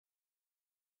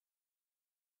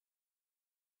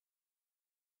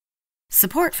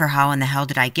Support for How in the Hell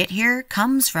Did I Get Here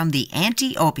comes from the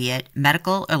Anti-Opiate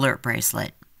Medical Alert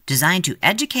Bracelet, designed to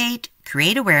educate,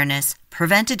 create awareness,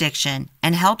 prevent addiction,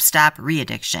 and help stop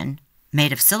re-addiction.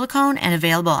 Made of silicone and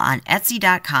available on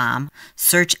Etsy.com,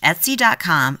 search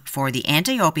Etsy.com for the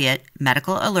Anti-Opiate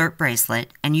Medical Alert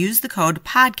Bracelet and use the code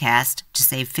PODCAST to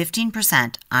save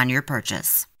 15% on your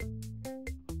purchase.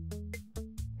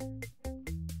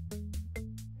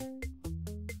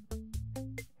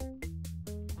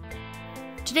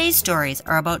 Today's stories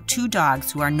are about two dogs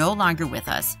who are no longer with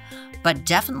us, but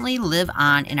definitely live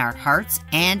on in our hearts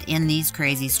and in these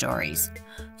crazy stories.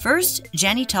 First,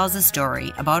 Jenny tells a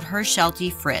story about her Sheltie,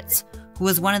 Fritz, who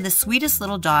was one of the sweetest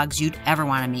little dogs you'd ever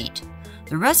want to meet.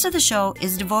 The rest of the show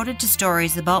is devoted to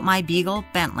stories about my Beagle,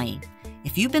 Bentley.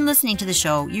 If you've been listening to the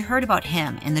show, you heard about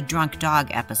him in the Drunk Dog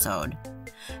episode.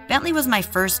 Bentley was my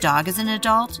first dog as an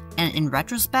adult, and in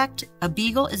retrospect, a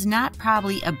Beagle is not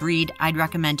probably a breed I'd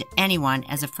recommend to anyone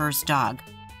as a first dog.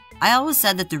 I always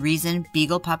said that the reason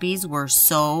Beagle puppies were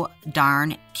so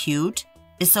darn cute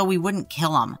is so we wouldn't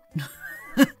kill them.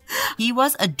 He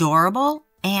was adorable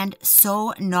and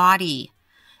so naughty,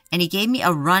 and he gave me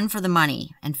a run for the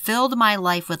money and filled my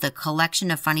life with a collection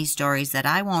of funny stories that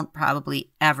I won't probably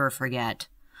ever forget.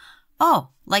 Oh,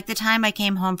 like the time I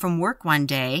came home from work one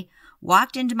day,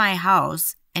 walked into my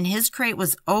house, and his crate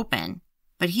was open,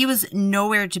 but he was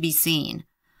nowhere to be seen.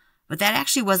 But that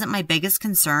actually wasn't my biggest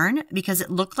concern because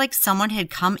it looked like someone had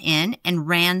come in and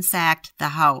ransacked the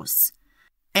house.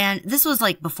 And this was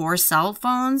like before cell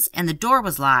phones, and the door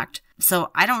was locked.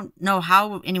 So I don't know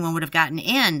how anyone would have gotten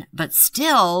in, but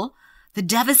still, the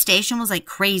devastation was like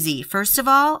crazy. First of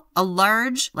all, a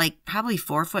large, like probably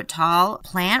 4 foot tall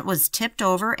plant was tipped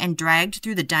over and dragged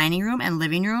through the dining room and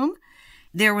living room.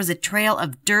 There was a trail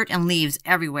of dirt and leaves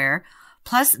everywhere.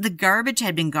 Plus, the garbage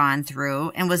had been gone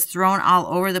through and was thrown all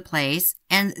over the place,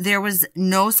 and there was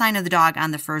no sign of the dog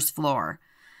on the first floor.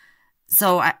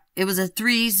 So it was a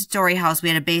 3-story house. We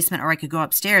had a basement, or I could go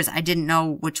upstairs. I didn't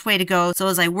know which way to go. So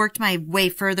as I worked my way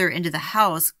further into the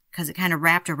house, because it kind of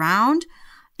wrapped around,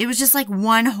 it was just like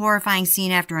one horrifying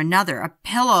scene after another. A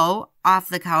pillow off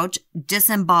the couch,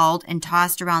 disemboweled and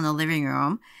tossed around the living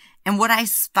room. And what I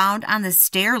found on the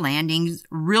stair landings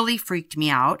really freaked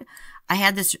me out. I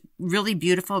had this really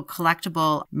beautiful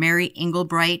collectible Mary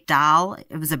Englebright doll.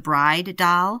 It was a bride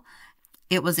doll.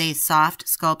 It was a soft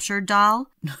sculptured doll.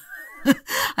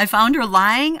 I found her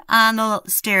lying on the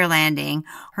stair landing,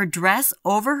 her dress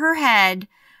over her head,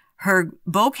 her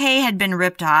bouquet had been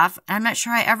ripped off. I'm not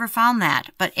sure I ever found that.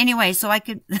 But anyway, so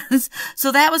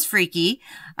that was freaky.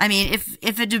 I mean, if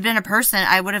it had been a person,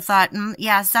 I would have thought,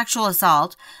 yeah, sexual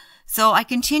assault. So I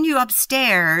continue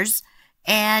upstairs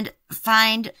and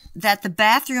find that the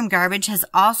bathroom garbage has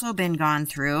also been gone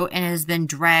through and has been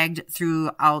dragged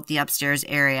throughout the upstairs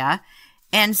area,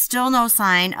 and still no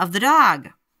sign of the dog.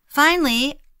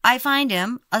 Finally, I find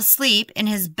him asleep in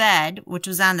his bed, which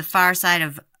was on the far side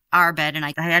of our bed, and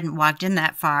I hadn't walked in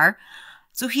that far.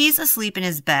 So he's asleep in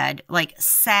his bed, like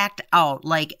sacked out,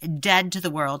 like dead to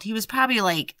the world. He was probably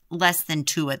like less than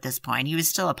 2 at this point. He was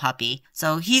still a puppy.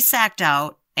 So he's sacked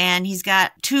out, and he's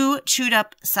got 2 chewed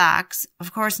up socks,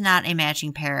 of course not a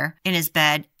matching pair, in his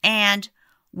bed, and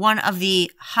one of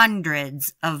the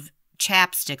hundreds of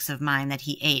chapsticks of mine that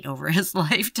he ate over his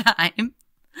lifetime.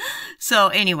 So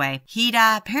anyway, he'd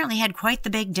apparently had quite the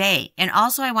big day. And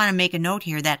also I want to make a note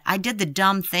here that I did the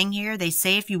dumb thing here. They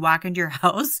say if you walk into your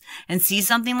house and see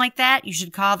something like that, you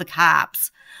should call the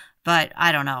cops. But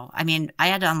I don't know. I mean, I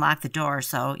had to unlock the door,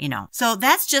 so, you know. So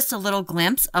that's just a little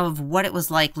glimpse of what it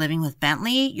was like living with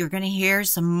Bentley. You're going to hear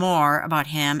some more about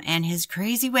him and his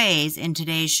crazy ways in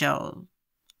today's show.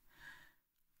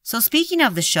 So speaking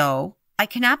of the show, I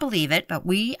cannot believe it, but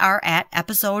we are at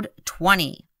episode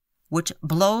 20. Which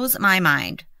blows my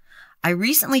mind. I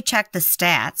recently checked the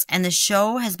stats, and the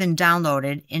show has been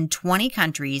downloaded in 20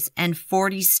 countries and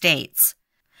 40 states.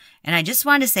 And I just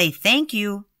want to say thank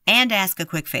you and ask a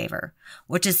quick favor,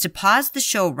 which is to pause the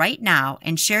show right now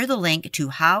and share the link to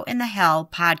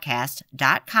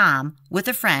howinthehellpodcast.com with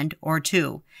a friend or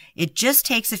two. It just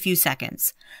takes a few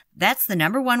seconds. That's the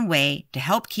 #1 way to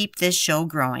help keep this show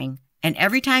growing. And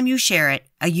every time you share it,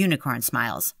 a unicorn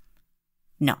smiles.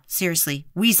 No, seriously,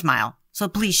 we smile, so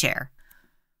please share.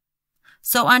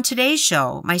 So on today's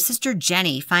show, my sister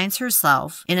Jenny finds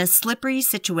herself in a slippery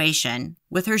situation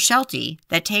with her Sheltie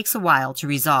that takes a while to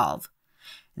resolve.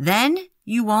 Then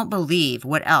you won't believe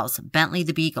what else Bentley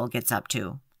the Beagle gets up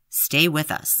to. Stay with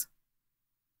us.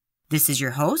 This is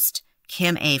your host,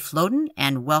 Kim A. Flodin,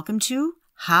 and welcome to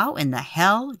How in the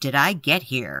Hell Did I Get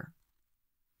Here?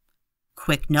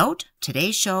 Quick note,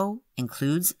 today's show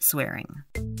includes swearing.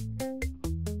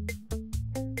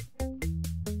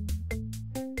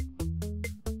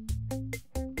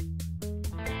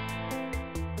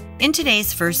 In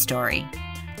today's first story,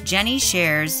 Jenny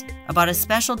shares about a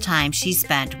special time she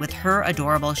spent with her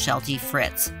adorable Sheltie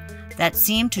Fritz that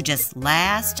seemed to just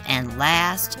last and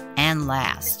last and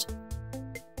last.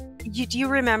 Do you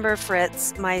remember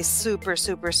Fritz, my super,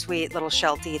 super sweet little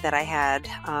Sheltie that I had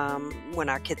when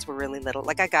our kids were really little?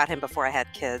 Like, I got him before I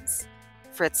had kids.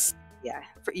 Fritz, yeah,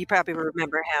 you probably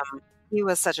remember him. He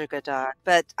was such a good dog.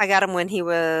 But I got him when he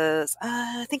was,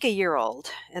 I think, a year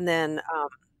old. And then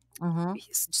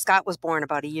Scott was born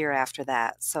about a year after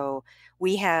that. So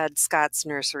we had Scott's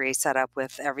nursery set up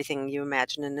with everything you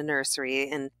imagine in the nursery.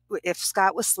 And if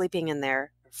Scott was sleeping in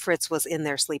there, Fritz was in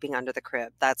there sleeping under the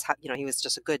crib. That's how, he was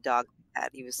just a good dog.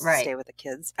 He was to stay with the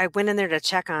kids. I went in there to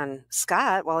check on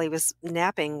Scott while he was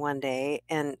napping one day.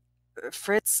 And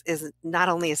Fritz is, not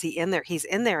only is he in there, he's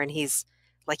in there and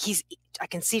I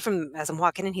can see from as I'm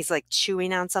walking in, he's like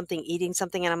chewing on something, eating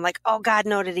something. And I'm like, oh God,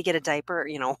 no, did he get a diaper?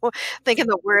 Thinking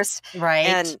the worst. Right.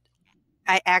 And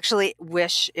I actually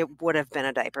wish it would have been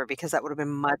a diaper because that would have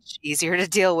been much easier to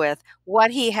deal with.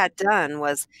 What he had done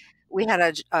was we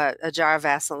had a jar of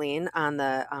Vaseline on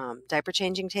the diaper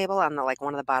changing table on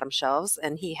one of the bottom shelves.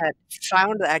 And he had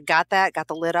found got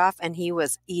the lid off and he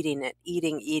was eating it.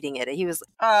 He was,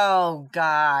 oh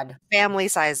God,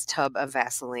 family-sized tub of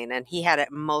Vaseline. And he had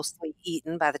it mostly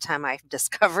eaten by the time I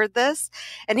discovered this.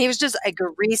 And he was just a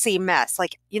greasy mess.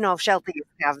 Shelties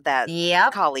have that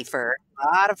collie fur.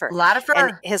 A lot of fur.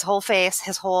 And his whole face,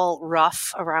 his whole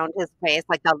ruff around his face,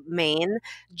 like the mane,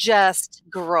 just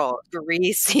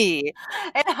greasy.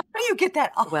 And how do you get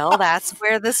that off? Well, that's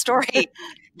where the story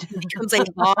becomes a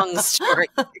long story.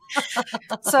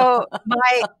 So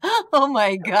oh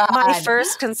my God. My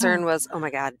first concern was, oh my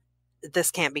God,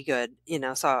 this can't be good.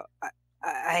 So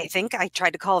I think I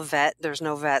tried to call a vet. There's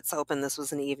no vets open. This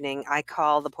was an evening. I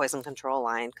called the poison control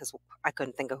line because I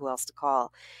couldn't think of who else to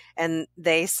call. And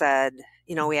they said,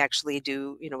 we actually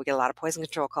do, we get a lot of poison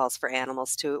control calls for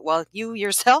animals too. Well, you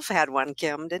yourself had one,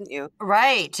 Kim, didn't you?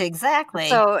 Right, exactly.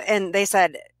 So, and they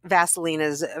said Vaseline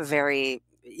is very,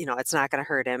 it's not going to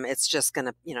hurt him. It's just going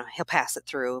to, he'll pass it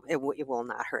through. It will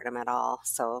not hurt him at all.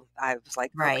 So I was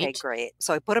like, okay, great.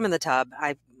 So I put him in the tub.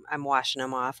 I'm washing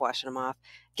him off,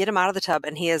 get him out of the tub.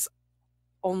 And he is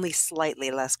only slightly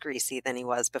less greasy than he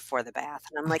was before the bath.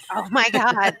 And I'm like, oh my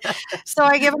God. So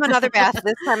I give him another bath.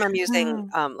 This time I'm using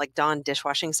Dawn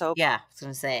dishwashing soap. Yeah, I was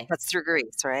going to say. That's through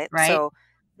grease, right? Right. So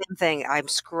same thing. I'm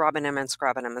scrubbing him.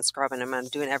 I'm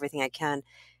doing everything I can.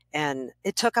 And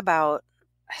it took about,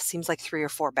 seems like 3 or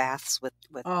 4 baths with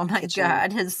oh my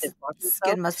God. His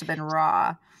skin must have been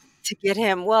raw. To get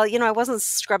him, well, I wasn't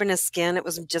scrubbing his skin. I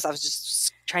was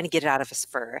just trying to get it out of his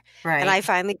fur. Right. And I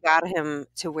finally got him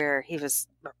to where he was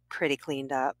pretty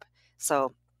cleaned up.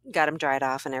 So got him dried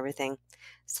off and everything.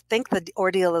 So I think the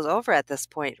ordeal is over at this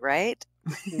point, right?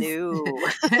 No.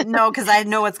 No, because I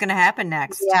know what's going to happen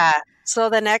next. Yeah. So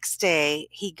the next day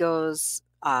he goes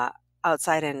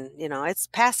outside and, it's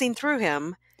passing through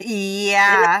him.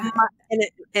 Yeah. And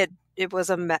it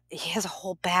was his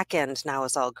whole back end now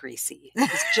is all greasy.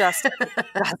 It's just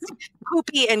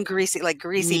poopy and greasy, like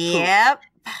greasy poop. Yep.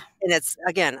 And it's,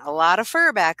 again, a lot of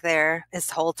fur back there.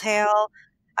 His whole tail.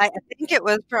 I think it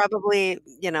was probably,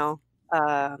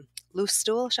 loose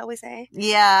stool, shall we say?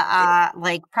 Yeah.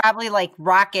 Probably like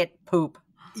rocket poop.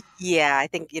 Yeah, I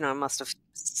think, it must have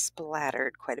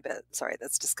splattered quite a bit. Sorry,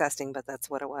 that's disgusting, but that's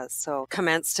what it was. So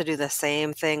commenced to do the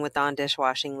same thing with Dawn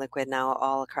dishwashing liquid now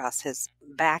all across his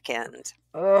back end.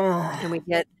 Ugh. And we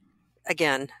get,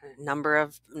 again, number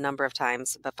of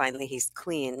times, but finally he's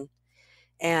clean.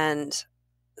 And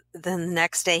then the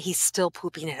next day he's still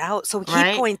pooping it out. So we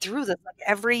keep going through this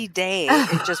every day.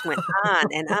 It just went on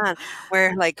and on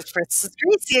where Fritz is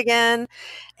greasy again.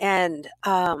 And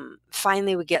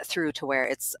finally we get through to where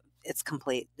it's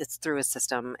complete. It's through his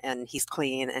system and he's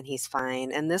clean and he's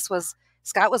fine. And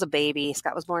Scott was a baby.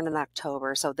 Scott was born in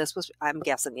October. So this was, I'm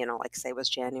guessing, say it was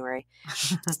January.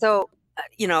 So,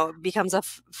 becomes a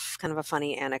kind of a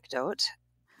funny anecdote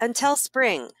until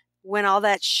spring when all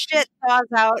that shit thaws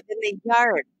out in the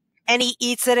yard and he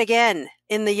eats it again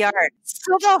in the yard.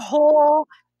 So the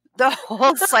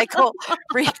whole cycle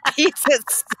repeats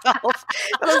itself.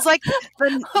 It was like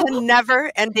the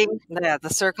never ending, the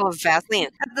circle of Vaseline.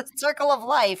 The circle of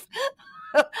life.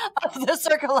 the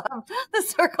circle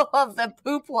of the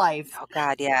poop life. Oh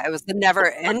God, yeah. It was the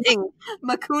never ending.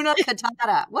 Makuna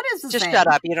Katata. What is this? Just shut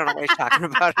up. You don't know what you're talking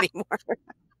about anymore.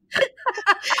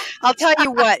 I'll tell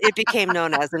you what it became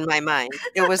known as in my mind.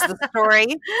 It was the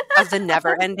story of the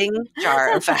never-ending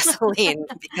jar of Vaseline,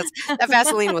 because that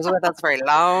Vaseline was with us for a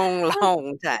long,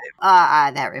 long time.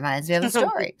 That reminds me of a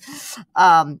story.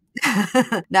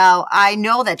 Now, I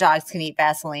know that dogs can eat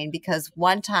Vaseline because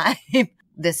one time,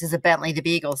 this is a Bentley the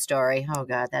Beagle story. Oh,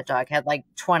 God, that dog had like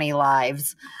 20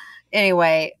 lives.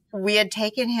 Anyway, we had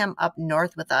taken him up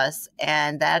north with us,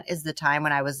 and that is the time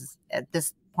when I was, at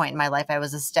this point in my life, I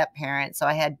was a step parent. So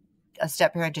I had a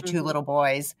step parent to two little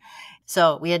boys.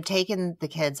 So we had taken the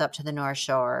kids up to the North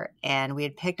Shore, and we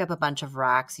had picked up a bunch of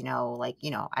rocks,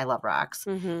 I love rocks.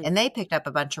 And they picked up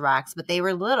a bunch of rocks, but they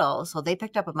were little. So they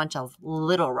picked up a bunch of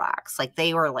little rocks. Like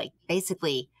they were like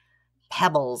basically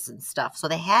pebbles and stuff. So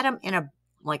they had them in a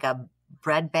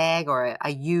bread bag, or a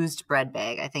used bread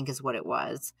bag, I think is what it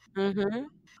was.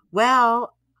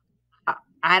 Well,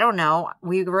 I don't know.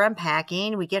 We were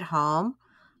unpacking. We get home.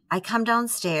 I come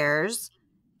downstairs,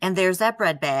 and there's that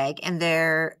bread bag, and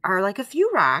there are like a few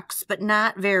rocks, but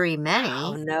not very many.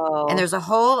 Oh, no. And there's a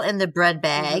hole in the bread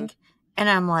bag, and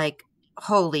I'm like,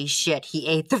 holy shit, he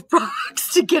ate the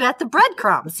rocks to get at the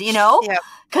breadcrumbs,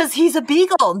 Because he's a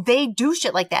beagle. They do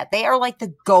shit like that. They are like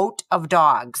the goat of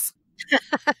dogs.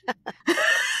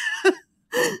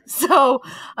 So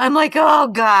I'm like, oh,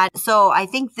 God. So I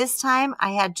think this time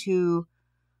I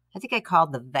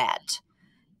called the vet.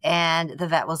 And the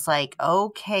vet was like,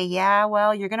 okay, yeah,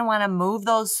 well, you're going to want to move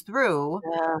those through.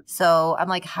 Yeah. So I'm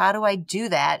like, how do I do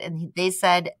that? And they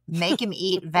said, make him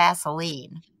eat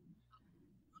Vaseline.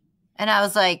 And I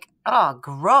was like, oh,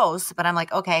 gross. But I'm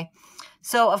like, okay.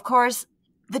 So, of course,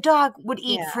 the dog would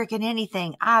eat freaking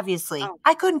anything, obviously. Oh.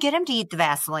 I couldn't get him to eat the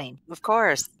Vaseline. Of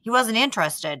course. He wasn't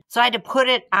interested. So I had to put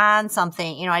it on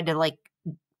something. I had to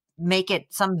make it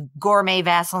some gourmet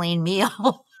Vaseline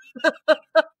meal.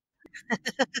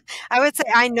 I would say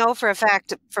I know for a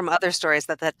fact from other stories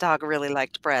that dog really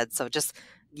liked bread. So just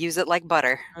use it like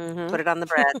butter. Put it on the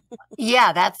bread.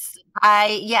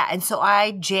 And so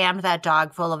I jammed that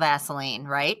dog full of Vaseline,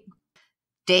 right?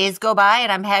 Days go by,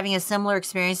 and I'm having a similar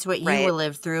experience to what you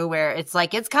lived through, where it's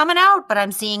like, it's coming out, but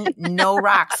I'm seeing no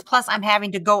rocks. Plus, I'm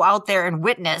having to go out there and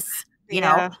witness,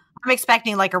 I'm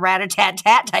expecting like a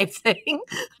rat-a-tat-tat type thing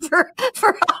for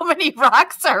how many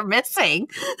rocks are missing.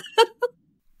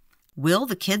 Will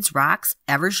the kids' rocks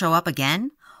ever show up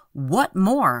again? What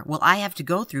more will I have to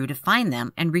go through to find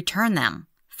them and return them?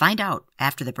 Find out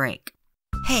after the break.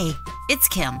 Hey, it's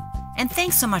Kim, and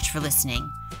thanks so much for listening.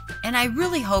 And I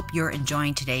really hope you're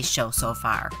enjoying today's show so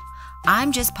far.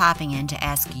 I'm just popping in to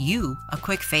ask you a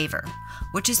quick favor,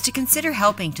 which is to consider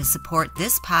helping to support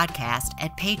this podcast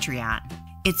at Patreon.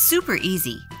 It's super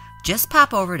easy. Just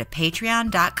pop over to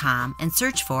patreon.com and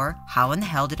search for How in the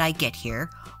Hell Did I Get Here?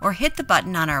 Or hit the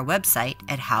button on our website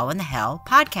at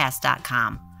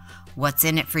howinthehellpodcast.com. What's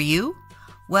in it for you?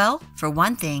 Well, for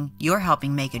one thing, you're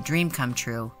helping make a dream come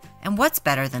true. And what's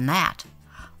better than that?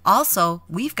 Also,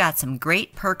 we've got some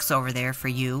great perks over there for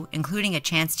you, including a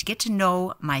chance to get to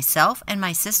know myself and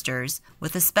my sisters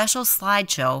with a special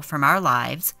slideshow from our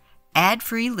lives,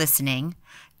 ad-free listening,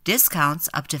 discounts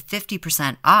up to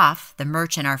 50% off the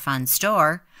merch in our fun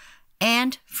store,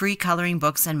 and free coloring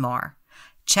books and more.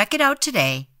 Check it out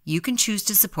today. You can choose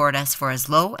to support us for as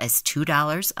low as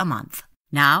 $2 a month.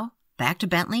 Now, back to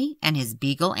Bentley and his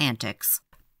beagle antics.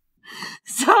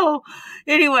 So,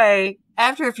 anyway,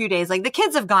 after a few days, the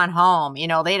kids have gone home.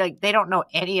 They don't know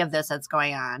any of this that's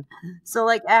going on. So,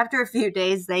 after a few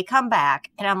days, they come back,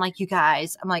 and I'm like, you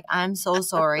guys, I'm so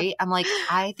sorry.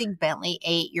 I think Bentley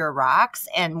ate your rocks,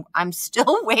 and I'm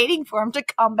still waiting for him to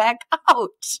come back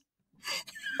out.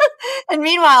 And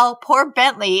meanwhile, poor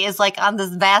Bentley is on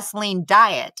this Vaseline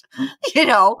diet.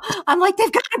 I'm like,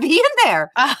 they've got to be in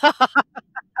there.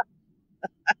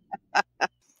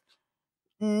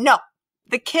 No,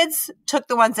 the kids took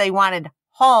the ones they wanted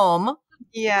home.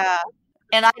 Yeah.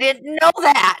 And I didn't know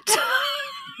that.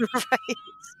 Right.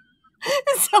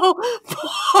 So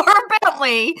poor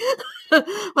Bentley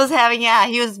was having,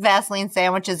 he was Vaseline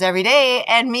sandwiches every day,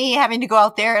 and me having to go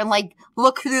out there and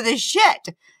look through this shit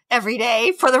every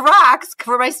day for the rocks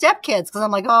for my stepkids. Because I'm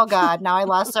like, oh God, now I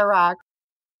lost a rock.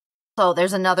 So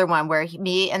there's another one where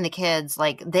me and the kids,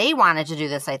 they wanted to do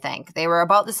this, I think. They were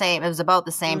about the same. It was about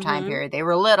the same time period. They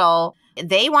were little.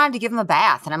 They wanted to give him a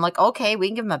bath. And I'm like, okay, we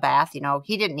can give him a bath.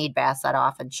 He didn't need baths that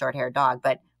often, short-haired dog.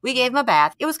 But we gave him a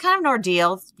bath. It was kind of an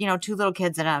ordeal, two little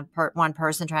kids and one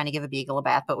person trying to give a beagle a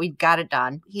bath. But we got it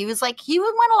done. He was he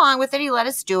went along with it. He let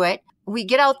us do it. We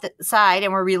get outside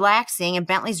and we're relaxing, and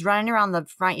Bentley's running around the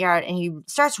front yard, and he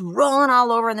starts rolling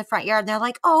all over in the front yard. And they're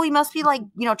like, oh, he must be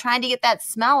trying to get that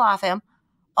smell off him.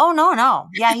 Oh, no.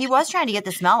 Yeah, he was trying to get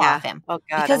the smell off him. Oh,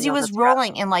 God. Because he was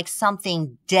rolling in like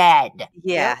something dead.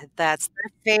 Yeah, that's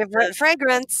their favorite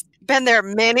fragrance. Been there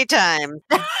many times.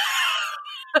 And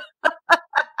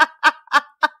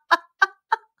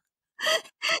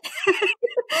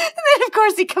then, of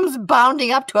course, he comes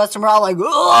bounding up to us, and we're all like,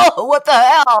 oh, what the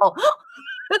hell?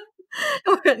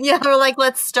 Yeah, we're like,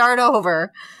 let's start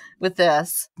over with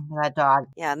this. That dog.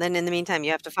 Yeah, and then in the meantime,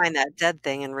 you have to find that dead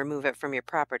thing and remove it from your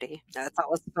property. That's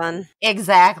always fun.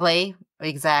 Exactly.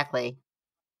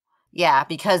 Yeah,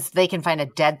 because they can find a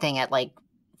dead thing at like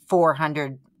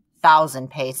 400,000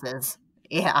 paces.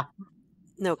 Yeah.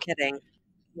 No kidding.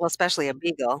 Well, especially a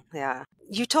beagle. Yeah.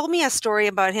 You told me a story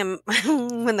about him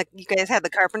when you guys had the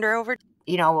carpenter over.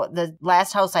 You know, the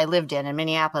last house I lived in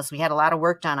Minneapolis, we had a lot of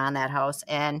work done on that house.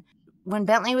 And when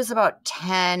Bentley was about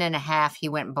 10 and a half, he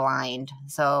went blind.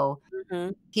 So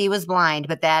he was blind,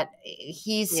 but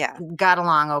he's got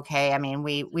along okay. I mean,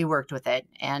 we worked with it.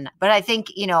 But I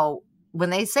think, you know, when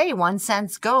they say one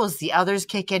sense goes, the others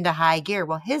kick into high gear.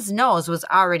 Well, his nose was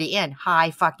already in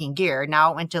high fucking gear.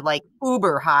 Now it went to like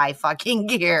uber high fucking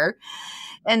gear.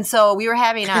 And so we were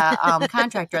having a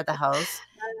contractor at the house,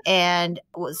 and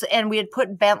we had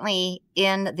put Bentley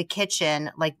in the kitchen,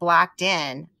 like blocked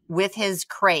in with his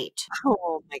crate.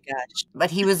 Oh my gosh. But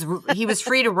he was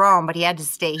free to roam, but he had to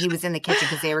stay. He was in the kitchen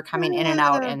because they were coming in and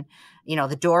out, and, you know,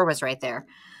 the door was right there.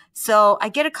 So I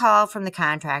get a call from the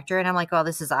contractor, and I'm like, oh,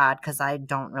 this is odd because I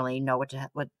don't really know what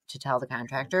to tell the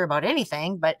contractor about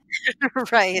anything. But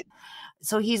right.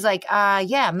 So he's like,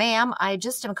 yeah, ma'am, I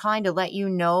just am calling to let you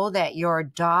know that your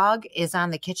dog is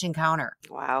on the kitchen counter.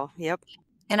 Wow. Yep.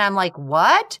 And I'm like,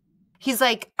 what? He's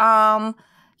like,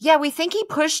 yeah, we think he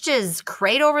pushed his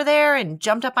crate over there and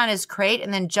jumped up on his crate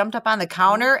and then jumped up on the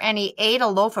counter and he ate a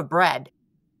loaf of bread.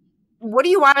 What do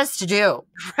you want us to do?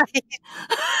 Right.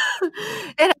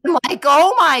 And I'm like,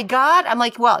 oh my God. I'm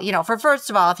like, well, you know, first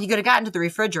of all, if he could have gotten to the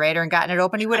refrigerator and gotten it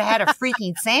open, he would have had a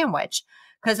freaking sandwich.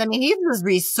 Because, I mean, he was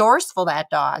resourceful,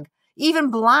 that dog, even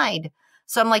blind.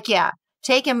 So I'm like, yeah,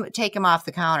 take him off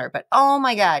the counter. But, oh,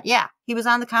 my God, yeah, he was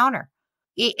on the counter.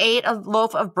 He ate a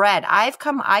loaf of bread. I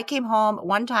came home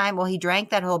one time. Well, he drank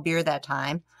that whole beer that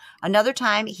time. Another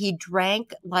time, he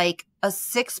drank like a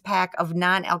 6-pack of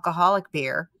non-alcoholic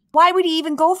beer. Why would he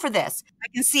even go for this? I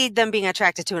can see them being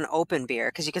attracted to an open beer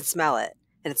because you can smell it.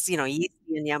 And it's, you know, yeasty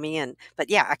and yummy.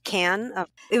 But, yeah, a can of...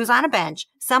 It was on a bench.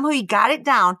 Somehow he got it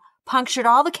down, punctured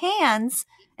all the cans,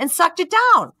 and sucked it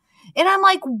down. And I'm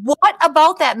like, what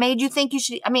about that made you think you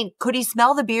should? I mean, could he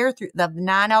smell the beer through the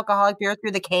non-alcoholic beer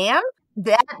through the can?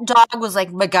 That dog was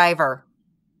like MacGyver.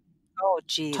 Oh,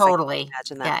 geez. Totally.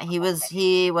 Imagine that. Yeah,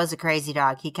 he was a crazy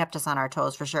dog. He kept us on our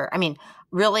toes for sure. I mean,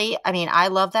 really, I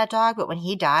love that dog, but when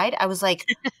he died, I was like,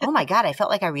 oh my God, I felt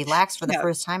like I relaxed for the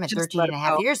first time in 13 and a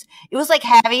half years. It was like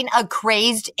having a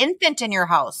crazed infant in your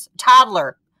house,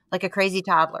 toddler, like a crazy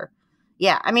toddler.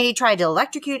 Yeah, I mean, he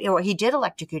did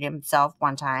electrocute himself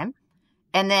one time,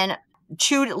 and then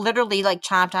literally like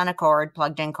chomped on a cord,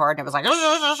 plugged in cord, and it was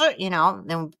like, you know,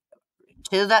 then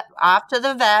off to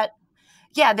the vet.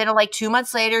 Yeah, then like 2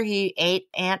 months later, he ate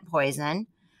ant poison,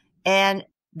 and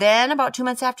then about 2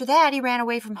 months after that, he ran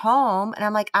away from home, and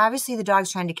I'm like, obviously the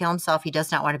dog's trying to kill himself. He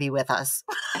does not want to be with us.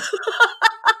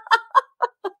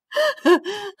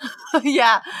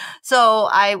 Yeah. So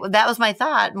that was my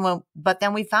thought. But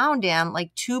then we found him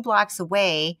like 2 blocks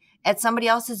away at somebody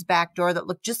else's back door that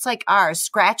looked just like ours,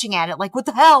 scratching at it like, what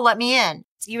the hell? Let me in.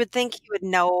 You would think he would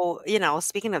know, you know,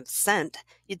 speaking of scent,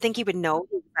 you'd think he would know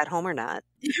he was at home or not.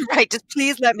 Right. Just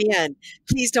please let me in.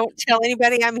 Please don't tell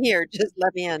anybody I'm here. Just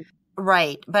let me in.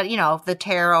 Right. But, you know, the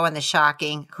tarot and the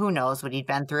shocking, who knows what he'd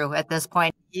been through at this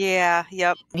point. Yeah.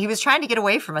 Yep. He was trying to get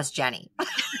away from us, Jenny.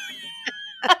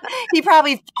 He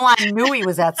probably knew he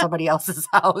was at somebody else's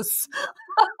house.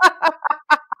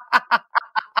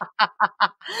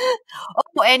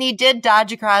 Oh, and he did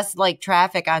dodge across like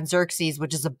traffic on Xerxes,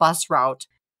 which is a bus route.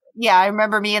 Yeah, I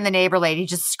remember me and the neighbor lady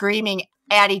just screaming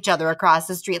at each other across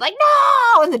the street, like,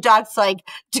 no! And the dog's like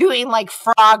doing like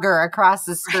Frogger across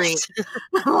the street.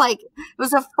 Right. Like, it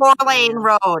was a 4-lane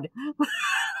road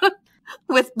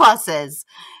with buses.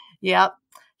 Yep.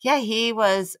 Yeah, he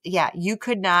was, you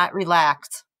could not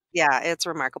relax. Yeah, it's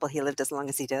remarkable he lived as long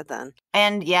as he did then.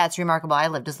 And yeah, it's remarkable I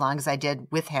lived as long as I did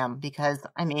with him because,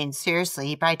 I mean, seriously,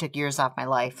 he probably took years off my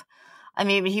life. I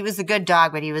mean, he was a good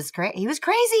dog, but he was crazy. He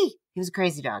was a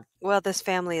crazy dog. Well, this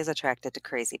family is attracted to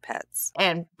crazy pets.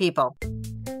 And people.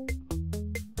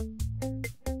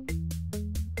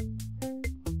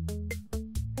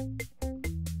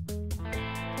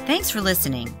 Thanks for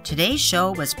listening. Today's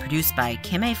show was produced by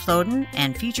Kim A. Flodin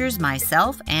and features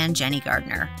myself and Jenny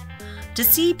Gardner. To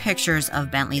see pictures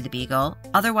of Bentley the Beagle,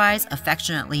 otherwise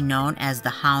affectionately known as the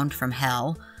Hound from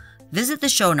Hell, visit the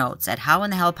show notes at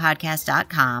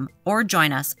howinthehellpodcast.com or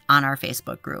join us on our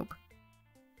Facebook group.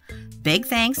 Big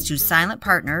thanks to Silent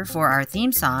Partner for our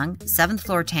theme song, 7th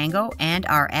Floor Tango, and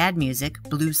our ad music,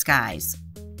 Blue Skies.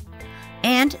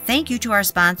 And thank you to our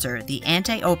sponsor, the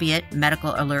Anti-Opiate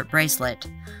Medical Alert Bracelet.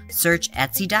 Search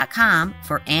Etsy.com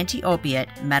for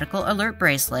Anti-Opiate Medical Alert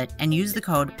Bracelet and use the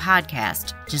code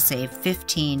PODCAST to save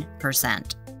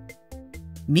 15%.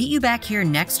 Meet you back here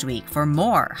next week for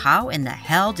more How in the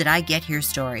Hell Did I Get Here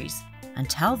stories.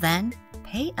 Until then,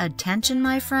 pay attention,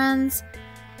 my friends.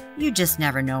 You just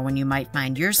never know when you might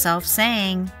find yourself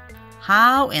saying,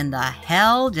 "How in the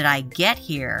hell did I get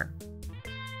here?"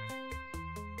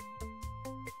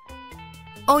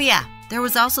 Oh yeah, there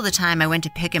was also the time I went to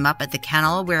pick him up at the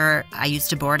kennel where I used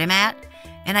to board him at.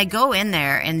 And I go in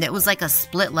there, and it was like a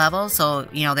split level, so,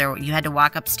 you had to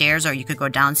walk upstairs or you could go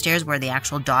downstairs where the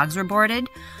actual dogs were boarded.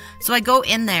 So I go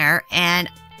in there, and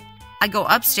I go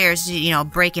upstairs to,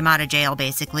 break him out of jail,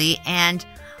 basically, and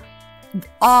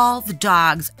all the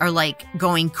dogs are, like,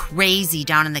 going crazy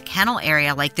down in the kennel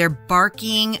area. Like, they're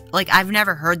barking. Like, I've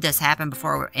never heard this happen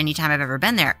before anytime I've ever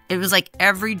been there. It was like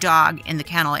every dog in the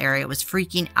kennel area was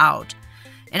freaking out.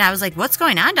 And I was like, what's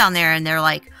going on down there? And they're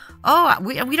like, oh,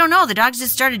 we don't know. The dogs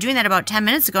just started doing that about 10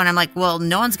 minutes ago. And I'm like, well,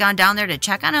 no one's gone down there to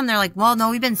check on them. They're like, well, no,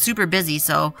 we've been super busy.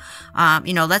 So,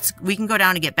 we can go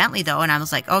down to get Bentley though. And I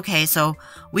was like, okay, so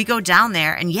we go down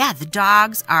there and yeah, the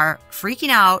dogs are freaking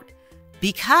out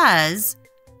because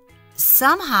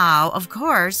somehow, of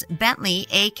course, Bentley,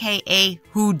 aka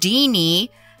Houdini,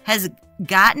 has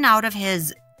gotten out of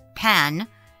his pen.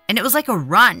 And it was like a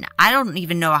run. I don't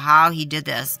even know how he did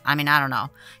this. I mean, I don't know.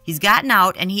 He's gotten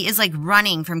out and he is like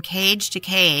running from cage to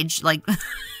cage. Like,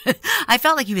 I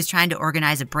felt like he was trying to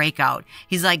organize a breakout.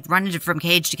 He's like running from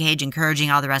cage to cage, encouraging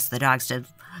all the rest of the dogs to,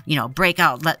 break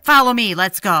out. Follow me.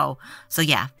 Let's go. So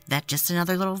yeah, that's just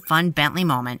another little fun Bentley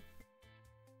moment.